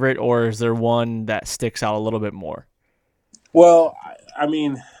around favorite, or is there one that sticks out a little bit more? Well, I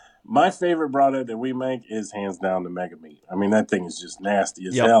mean, my favorite broadhead that we make is hands down the Mega Meat. I mean, that thing is just nasty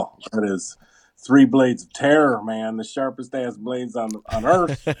as hell. That is 3 blades of terror, man. The sharpest ass blades on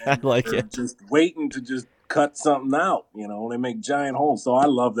earth. I like it. Just waiting to just cut something out. You know, they make giant holes. So I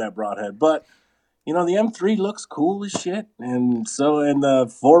love that broadhead. But you know, the M3 looks cool as shit, and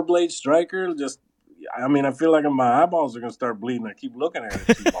the 4-blade striker just. I mean, I feel like my eyeballs are gonna start bleeding. I keep looking at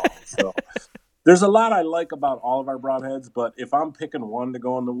it too long. So. There's a lot I like about all of our broadheads, but if I'm picking one to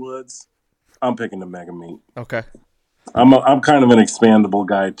go in the woods, I'm picking the Mega Meat. Okay. I'm kind of an expandable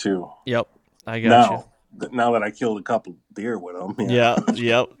guy too. Yep, I got you. Now that I killed a couple deer with them. Yeah.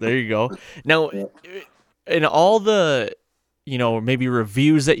 Yep. There you go. Now, in all the, maybe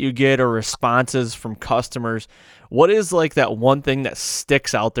reviews that you get or responses from customers, what is like that one thing that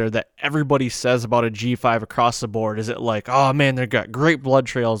sticks out there that everybody says about a G5 across the board? Is it like, oh man, they've got great blood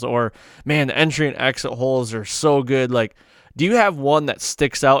trails, or man, the entry and exit holes are so good? Like, do you have one that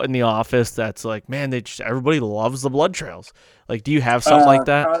sticks out in the office that's like, man, everybody loves the blood trails? Like, do you have something like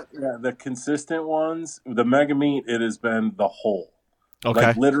that? Yeah, the consistent ones, the Mega Meat, it has been the hole. Okay.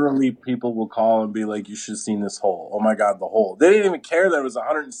 Like literally people will call and be like, you should have seen this hole. Oh my God, the hole. They didn't even care that it was a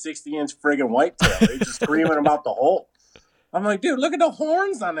 160-inch friggin' whitetail. They just screaming about the hole. I'm like, dude, look at the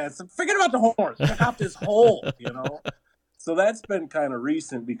horns on that. So forget about the horns. Check out this hole, So that's been kind of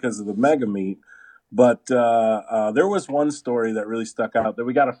recent because of the Mega Meat. But there was one story that really stuck out. That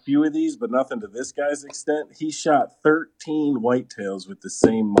we got a few of these, but nothing to this guy's extent. He shot 13 whitetails with the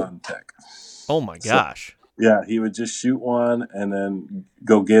same Montec. Oh my gosh. Yeah, he would just shoot one and then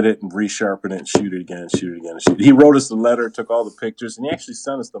go get it and resharpen it and shoot it again, shoot it again, and shoot it. He wrote us a letter, took all the pictures, and he actually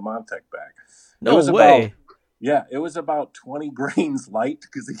sent us the Montec back. No way. It was about 20 grains light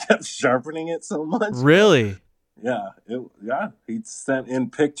because he kept sharpening it so much. Really? Yeah, he sent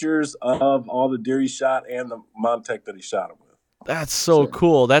in pictures of all the deer he shot and the Montec that he shot him with. That's so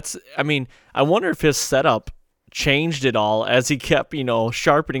cool. I wonder if his setup changed it all as he kept,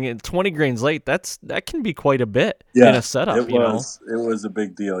 sharpening it. 20 grains late, that can be quite a bit in a setup. It was a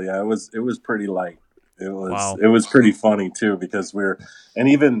big deal. Yeah, it was pretty light. It was pretty funny too because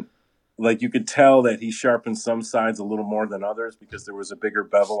even like you could tell that he sharpened some sides a little more than others because there was a bigger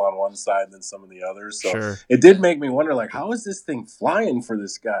bevel on one side than some of the others. So It did make me wonder, like, how is this thing flying for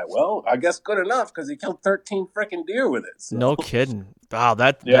this guy? Well, I guess good enough because he killed 13 freaking deer with it. So. No kidding. Wow,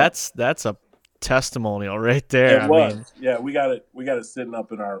 that's a testimonial right there. It was. Yeah, we got it sitting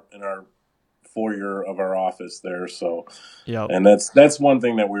up in our foyer of our office there. So, and that's one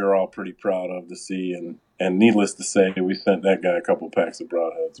thing that we were all pretty proud of to see. And needless to say, we sent that guy a couple packs of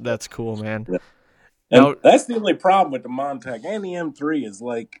broadheads. That's cool, man. Yeah. And that's the only problem with the Montec and the M3 is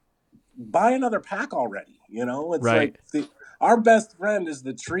like, buy another pack already. It's right. Like our best friend is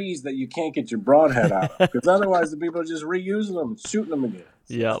the trees that you can't get your broadhead out of because otherwise the people are just reusing them and shooting them again.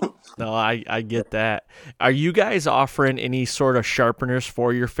 Yep. No, I get that. Are you guys offering any sort of sharpeners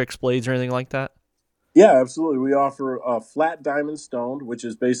for your fixed blades or anything like that? Yeah, absolutely. We offer a flat diamond stone, which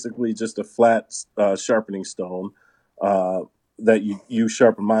is basically just a flat sharpening stone that you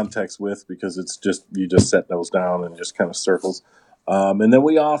sharpen Montecs with because you just set those down and just kind of circles. And then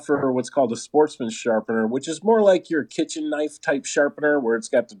we offer what's called a sportsman sharpener, which is more like your kitchen knife type sharpener where it's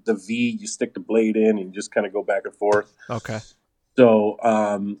got the V, you stick the blade in and you just kind of go back and forth. Okay. So,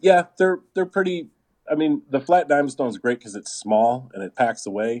 they're pretty, the flat diamond stone is great because it's small and it packs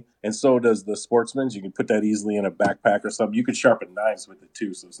away. And so does the Sportsman's. You can put that easily in a backpack or something. You could sharpen knives with it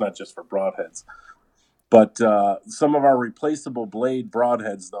too. So it's not just for broadheads. But some of our replaceable blade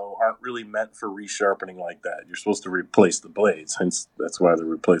broadheads, though, aren't really meant for resharpening like that. You're supposed to replace the blades. Hence, that's why they're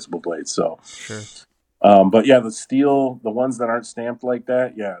replaceable blades. So, sure. But yeah, the steel, the ones that aren't stamped like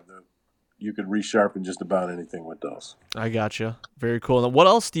that, you could resharpen just about anything with those. I gotcha. Very cool. And what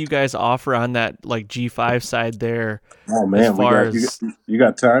else do you guys offer on that like G5 side there? Oh man, you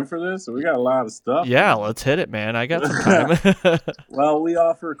got time for this? We got a lot of stuff. Yeah, let's hit it, man. I got some time. Well, we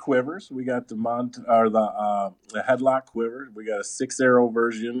offer quivers. We got the headlock quiver. We got a 6-arrow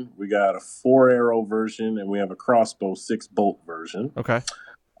version. We got a 4-arrow version, and we have a crossbow 6-bolt version. Okay.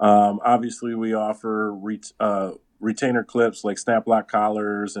 Obviously, we offer retainer clips like snap lock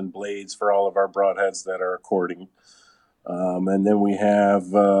collars and blades for all of our broadheads that are cording. And then we have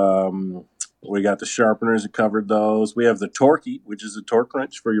we got the sharpeners that covered those. We have the Torquey, which is a torque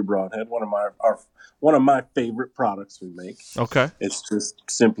wrench for your broadhead. One of my favorite products we make. Okay. It's just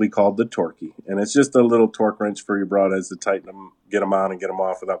simply called the Torquey, and it's just a little torque wrench for your broadheads to tighten them, get them on, and get them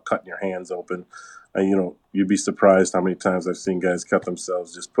off without cutting your hands open. You'd be surprised how many times I've seen guys cut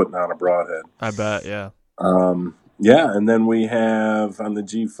themselves just putting on a broadhead. I bet, yeah. Yeah, and then we have on the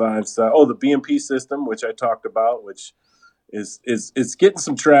G5 side, the BMP system, which I talked about, which is getting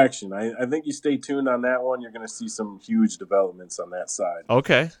some traction. I think you stay tuned on that one. You're going to see some huge developments on that side.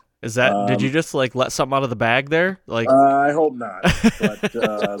 Okay. Is that did you just like let something out of the bag there? Like I hope not. But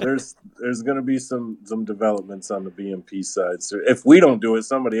there's going to be some developments on the BMP side. So if we don't do it,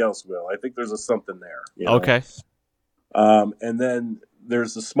 somebody else will. I think there's something there. Okay. And then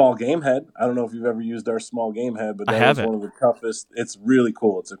there's a small game head. I don't know if you've ever used our small game head, but that is one of the toughest. It's really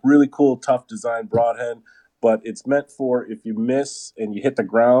cool. It's a really cool, tough design broadhead, but it's meant for if you miss and you hit the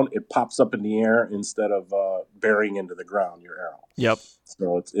ground, it pops up in the air instead of burying into the ground, your arrow. Yep.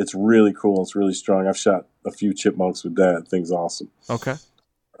 So it's really cool. It's really strong. I've shot a few chipmunks with that. Thing's awesome. Okay.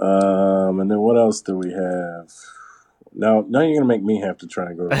 And then what else do we have? Now you're going to make me have to try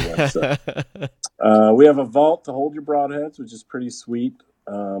and go to the website. We have a vault to hold your broadheads, which is pretty sweet.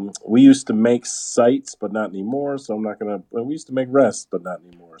 We used to make sights, but not anymore. So I'm not going to. Well, we used to make rests, but not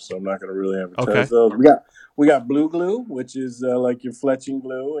anymore. So I'm not going to really advertise those. We got blue glue, which is like your fletching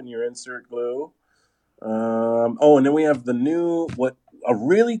glue and your insert glue. And then we have a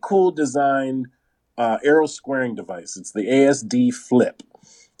really cool designed arrow squaring device. It's the ASD Flip.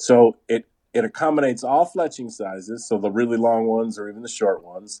 So it accommodates all fletching sizes, so the really long ones or even the short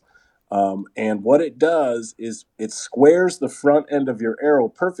ones. And what it does is it squares the front end of your arrow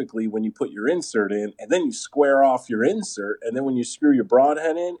perfectly when you put your insert in, and then you square off your insert, and then when you screw your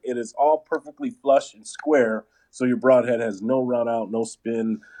broadhead in, it is all perfectly flush and square, so your broadhead has no run out, no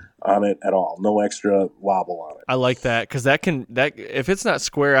spin on it at all, no extra wobble on it. I like that because that if it's not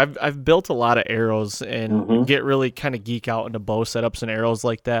square, I've built a lot of arrows and get really kind of geek out into bow setups and arrows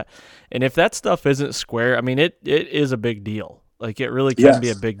like that, and if that stuff isn't square, I mean it is a big deal. Like it really can be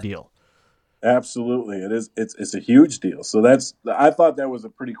a big deal. Absolutely, it is. It's a huge deal. So I thought that was a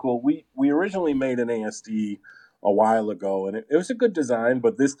pretty cool. We originally made an ASD a while ago, and it was a good design,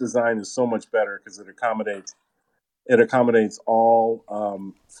 but this design is so much better because it accommodates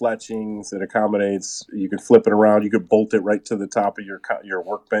all fletchings. It accommodates. You can flip it around. You could bolt it right to the top of your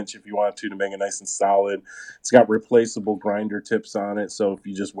workbench if you want to make it nice and solid. It's got replaceable grinder tips on it, so if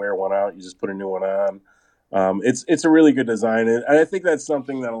you just wear one out, you just put a new one on. It's a really good design, and I think that's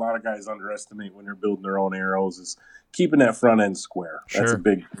something that a lot of guys underestimate when they're building their own arrows is keeping that front end square. Sure. That's a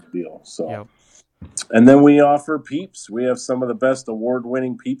big deal. So, yep. And then we offer peeps. We have some of the best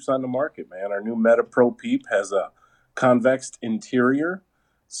award-winning peeps on the market, man. Our new MetaPro peep has a convex interior,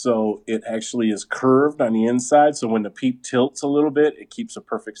 so it actually is curved on the inside. So when the peep tilts a little bit, it keeps a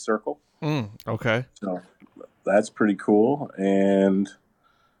perfect circle. Okay. So that's pretty cool, and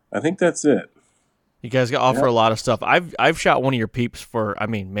I think that's it. You guys offer a lot of stuff. I've shot one of your peeps for,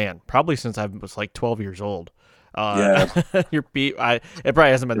 probably since I was like 12 years old. Your peep, it probably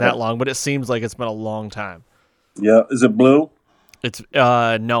hasn't been that long, but it seems like it's been a long time. Yeah, is it blue? It's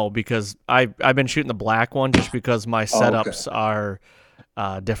no, because I've been shooting the black one just because my setups are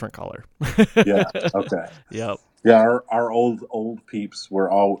different color. Yeah. Okay. Yep. Yeah, our old peeps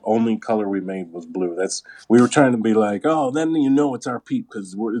were only color we made was blue. We were trying to be like, then it's our peep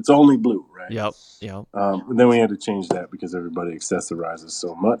because it's only blue, right? Yep. But then we had to change that because everybody accessorizes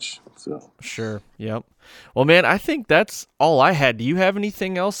so much. So sure. Yep. Well, man, I think that's all I had. Do you have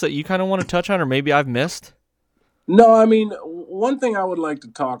anything else that you kind of want to touch on, or maybe I've missed? No, I mean, one thing I would like to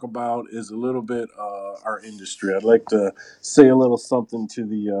talk about is a little bit our industry. I'd like to say a little something to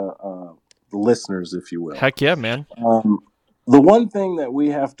the listeners, if you will. Heck yeah, man. The one thing that we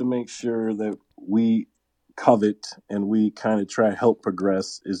have to make sure that we covet and we kind of try to help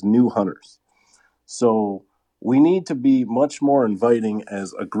progress is new hunters. So we need to be much more inviting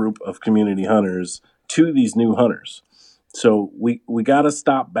as a group of community hunters to these new hunters. So we got to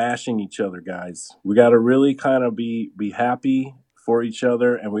stop bashing each other, guys. We got to really kind of be happy for each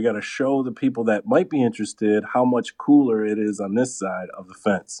other, and we got to show the people that might be interested how much cooler it is on this side of the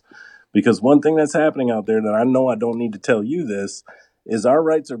fence. Because one thing that's happening out there that I know I don't need to tell you this is our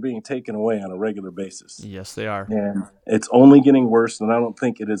rights are being taken away on a regular basis. Yes, they are. And it's only getting worse, and I don't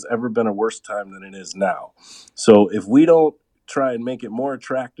think it has ever been a worse time than it is now. So if we don't try and make it more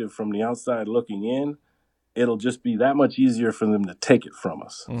attractive from the outside looking in, it'll just be that much easier for them to take it from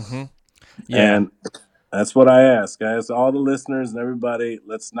us. Mm-hmm. Yeah. And that's what I ask, guys, all the listeners and everybody,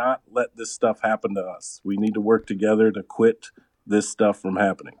 let's not let this stuff happen to us. We need to work together to quit this stuff from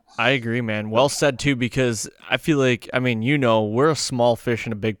happening. I agree, man. Well said, too, because I feel like, I mean, we're a small fish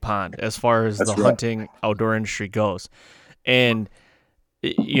in a big pond as far as the hunting outdoor industry goes. And,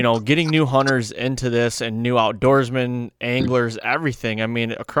 getting new hunters into this and new outdoorsmen, anglers, everything, I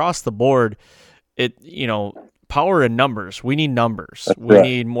mean, across the board, power in numbers. We need numbers. We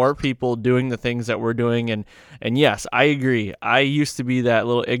need more people doing the things that we're doing. And yes, I agree. I used to be that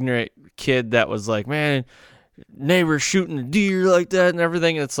little ignorant kid that was like, man, neighbors shooting a deer like that and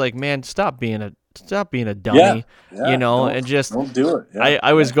everything. It's like, man, stop being a dummy, and just don't do it. Yeah.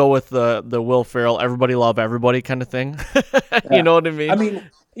 I always go with the Will Ferrell, everybody love everybody kind of thing. You know what I mean? I mean,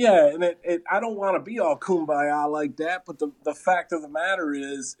 yeah, and I don't want to be all kumbaya like that, but the fact of the matter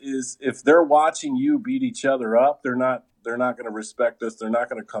is if they're watching you beat each other up, they're not going to respect us. They're not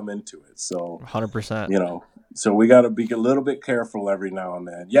going to come into it. So 100%. So we got to be a little bit careful every now and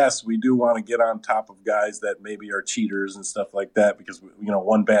then. Yes, we do want to get on top of guys that maybe are cheaters and stuff like that because,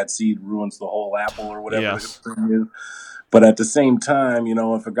 one bad seed ruins the whole apple or whatever yes. the thing is. But at the same time,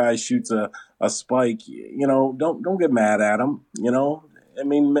 if a guy shoots a spike, don't get mad at him, I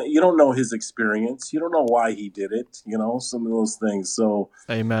mean, you don't know his experience. You don't know why he did it, some of those things. So,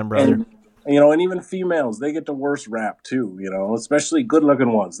 amen, brother. And even females, they get the worst rap too, especially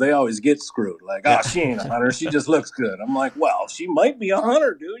good-looking ones. They always get screwed. Like, oh, she ain't a hunter. She just looks good. I'm like, well, she might be a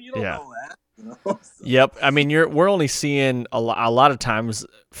hunter, dude. You don't know that. So. Yep. I mean, we're only seeing a lot of times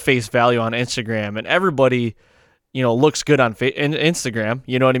face value on Instagram, and everybody, looks good on Instagram.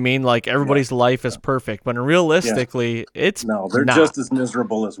 You know what I mean? Like everybody's life is perfect, but realistically, it's they're not. Just as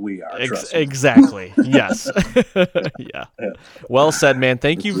miserable as we are. Exactly. Yes. Yeah. Well said, man.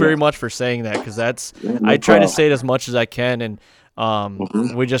 Thank you very much for saying that because I try to say it as much as I can, and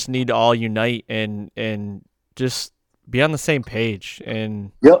we just need to all unite and just be on the same page.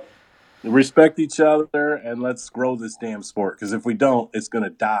 And respect each other and let's grow this damn sport because if we don't, it's gonna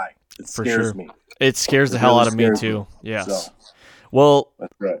die. It scares me. It scares the hell out of me too. Yes. So, well,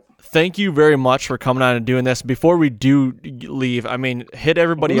 that's right. Thank you very much for coming on and doing this. Before we do leave, I mean, hit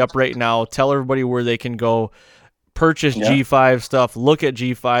everybody up right now. Tell everybody where they can go purchase G5 stuff, look at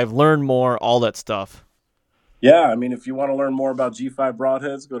G5, learn more, all that stuff. Yeah, I mean, if you want to learn more about G5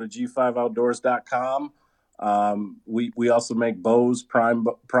 broadheads, go to g5outdoors.com. We also make bows.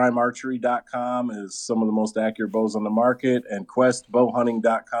 Primearchery.com is some of the most accurate bows on the market, and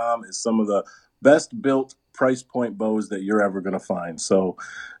questbowhunting.com is some of the best built price point bows that you're ever going to find. So,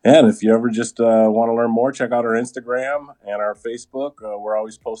 and if you ever just want to learn more, check out our Instagram and our Facebook. We're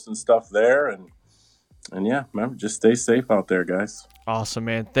always posting stuff there, and yeah, remember, just stay safe out there, guys. Awesome,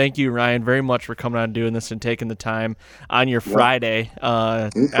 man. Thank you, Ryan, very much for coming on and doing this and taking the time on your Friday. I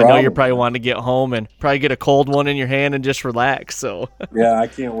know you're probably wanting to get home and probably get a cold one in your hand and just relax. So yeah, I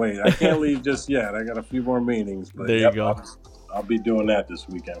can't wait. I can't leave just yet. I got a few more meetings. But there you go. I'll be doing that this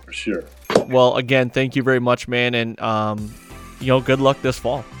weekend for sure. Well, again, thank you very much, man, and good luck this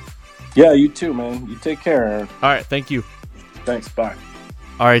fall. Yeah, you too, man. You take care, Aaron. All right, thank you. Thanks, bye.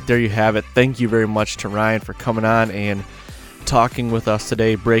 All right, there you have it. Thank you very much to Ryan for coming on and talking with us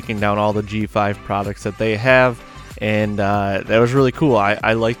today, breaking down all the G5 products that they have, and that was really cool.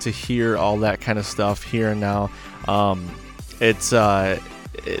 I like to hear all that kind of stuff here and now.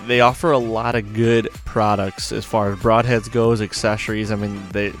 They offer a lot of good products as far as broadheads goes, accessories. I mean,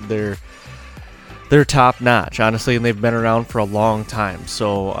 they're top notch, honestly, and they've been around for a long time.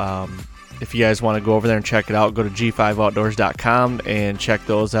 So if you guys want to go over there and check it out, go to g5outdoors.com and check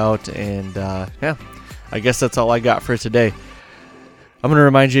those out. And I guess that's all I got for today. I'm going to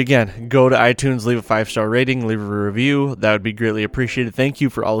remind you again, go to iTunes, leave a 5-star rating, leave a review. That would be greatly appreciated. Thank you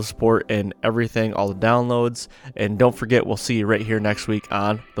for all the support and everything, all the downloads. And don't forget, we'll see you right here next week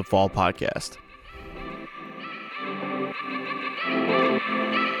on the Fall Podcast.